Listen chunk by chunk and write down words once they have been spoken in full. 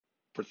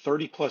For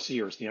 30 plus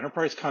years, the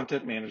enterprise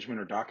content management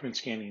or document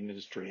scanning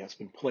industry has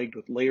been plagued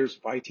with layers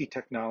of IT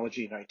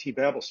technology and IT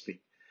babble speak,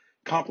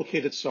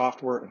 complicated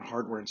software and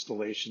hardware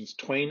installations,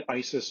 Twain,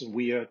 ISIS,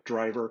 WIA,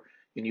 driver,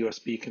 and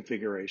USB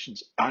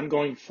configurations,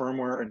 ongoing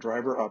firmware and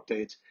driver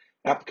updates,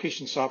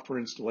 application software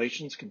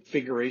installations,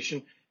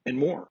 configuration, and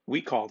more.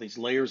 We call these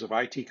layers of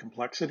IT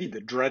complexity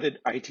the dreaded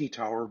IT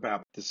Tower of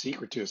Babel. The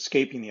secret to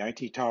escaping the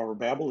IT Tower of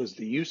Babel is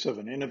the use of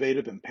an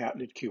innovative and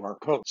patented QR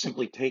code.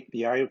 Simply take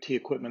the IoT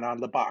equipment out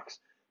of the box,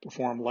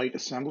 perform light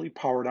assembly,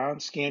 power it on,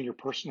 scan your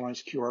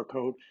personalized QR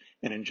code,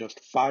 and in just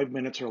 5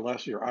 minutes or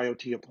less, your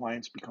IoT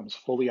appliance becomes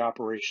fully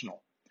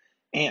operational.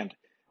 And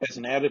as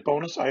an added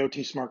bonus,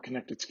 IoT Smart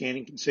Connected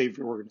Scanning can save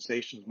your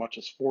organization as much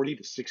as 40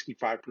 to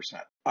 65%.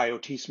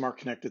 IoT Smart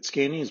Connected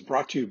Scanning is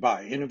brought to you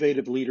by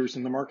innovative leaders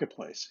in the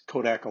marketplace,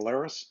 Kodak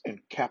Alaris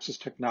and CAPSYS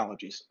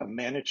Technologies, a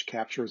managed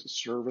capture as a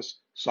service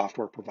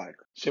software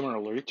provider.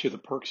 Similarly to the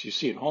perks you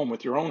see at home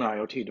with your own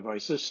IoT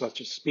devices,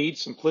 such as speed,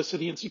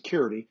 simplicity, and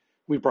security,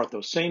 we brought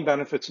those same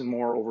benefits and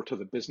more over to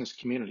the business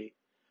community.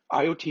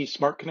 IoT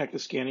Smart Connected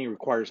Scanning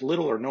requires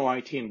little or no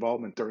IT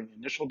involvement during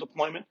initial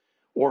deployment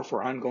or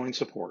for ongoing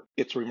support.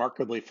 It's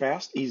remarkably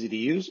fast, easy to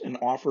use, and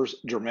offers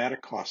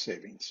dramatic cost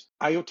savings.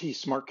 IoT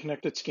Smart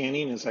Connected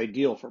Scanning is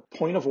ideal for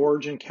point of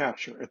origin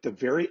capture at the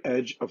very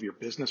edge of your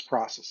business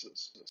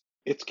processes.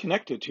 It's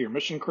connected to your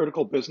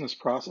mission-critical business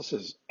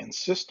processes and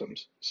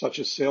systems such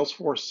as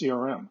Salesforce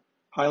CRM,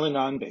 Hyland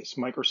OnBase,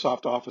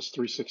 Microsoft Office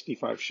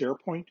 365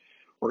 SharePoint,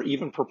 or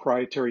even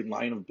proprietary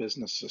line of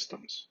business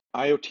systems.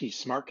 IoT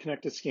Smart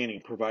Connected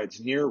Scanning provides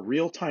near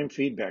real-time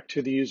feedback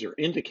to the user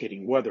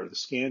indicating whether the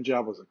scan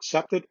job was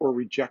accepted or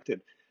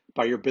rejected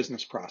by your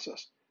business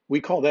process.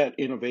 We call that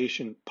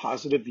innovation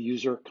positive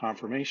user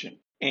confirmation.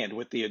 And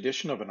with the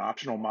addition of an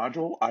optional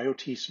module,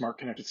 IoT Smart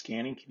Connected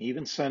Scanning can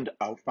even send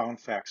outbound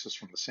faxes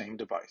from the same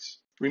device.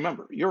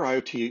 Remember, your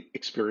IoT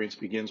experience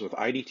begins with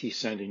IDT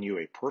sending you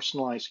a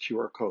personalized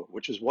QR code,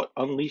 which is what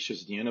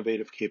unleashes the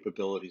innovative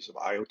capabilities of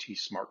IoT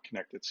Smart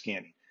Connected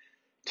Scanning,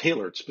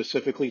 tailored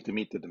specifically to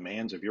meet the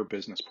demands of your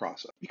business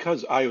process.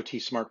 Because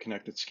IoT Smart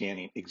Connected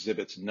Scanning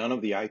exhibits none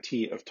of the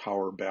IT of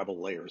Tower of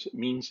Babel layers, it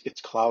means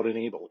it's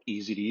cloud-enabled,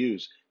 easy to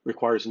use,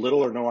 requires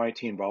little or no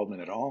IT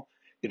involvement at all.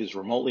 It is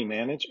remotely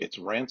managed, it's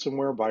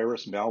ransomware,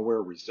 virus,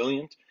 malware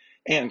resilient,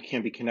 and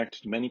can be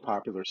connected to many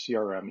popular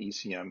CRM,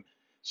 ECM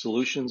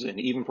solutions, and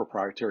even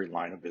proprietary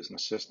line of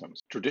business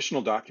systems.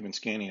 Traditional document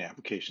scanning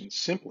applications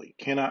simply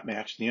cannot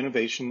match the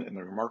innovation and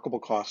the remarkable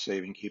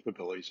cost-saving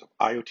capabilities of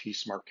IoT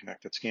Smart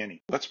Connected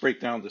Scanning. Let's break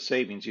down the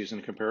savings using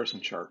a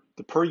comparison chart.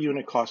 The per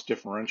unit cost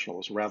differential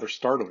is rather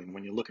startling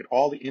when you look at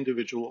all the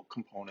individual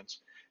components,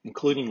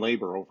 including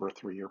labor over a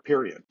 3-year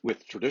period.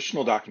 With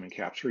traditional document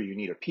capture, you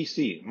need a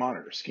PC,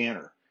 monitor,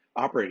 scanner,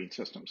 operating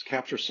systems,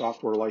 capture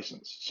software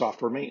license,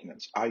 software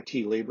maintenance,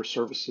 IT labor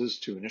services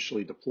to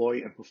initially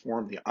deploy and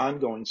perform the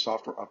ongoing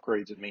software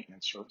upgrades and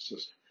maintenance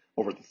services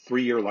over the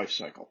 3-year life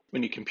cycle.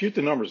 When you compute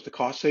the numbers, the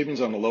cost savings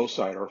on the low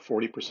side are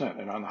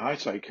 40%, and on the high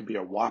side could be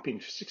a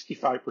whopping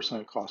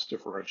 65% cost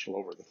differential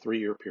over the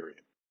 3-year period.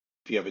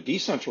 If you have a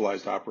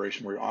decentralized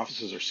operation where your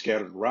offices are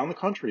scattered around the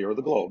country or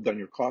the globe, then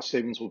your cost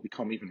savings will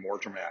become even more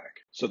dramatic.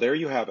 So there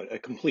you have it, a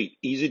complete,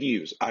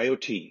 easy-to-use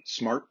IoT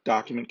smart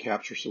document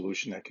capture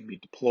solution that can be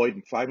deployed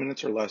in 5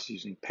 minutes or less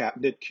using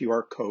patented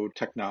QR code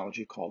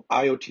technology called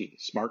IoT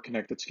Smart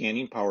Connected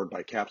Scanning, powered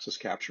by CAPSYS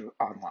CAPTURE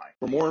Online.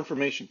 For more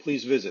information,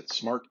 please visit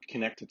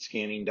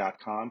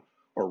smartconnectedscanning.com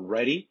or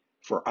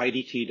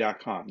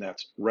readyforidt.com.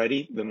 That's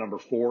ready, the number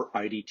 4,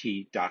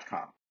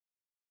 IDT.com.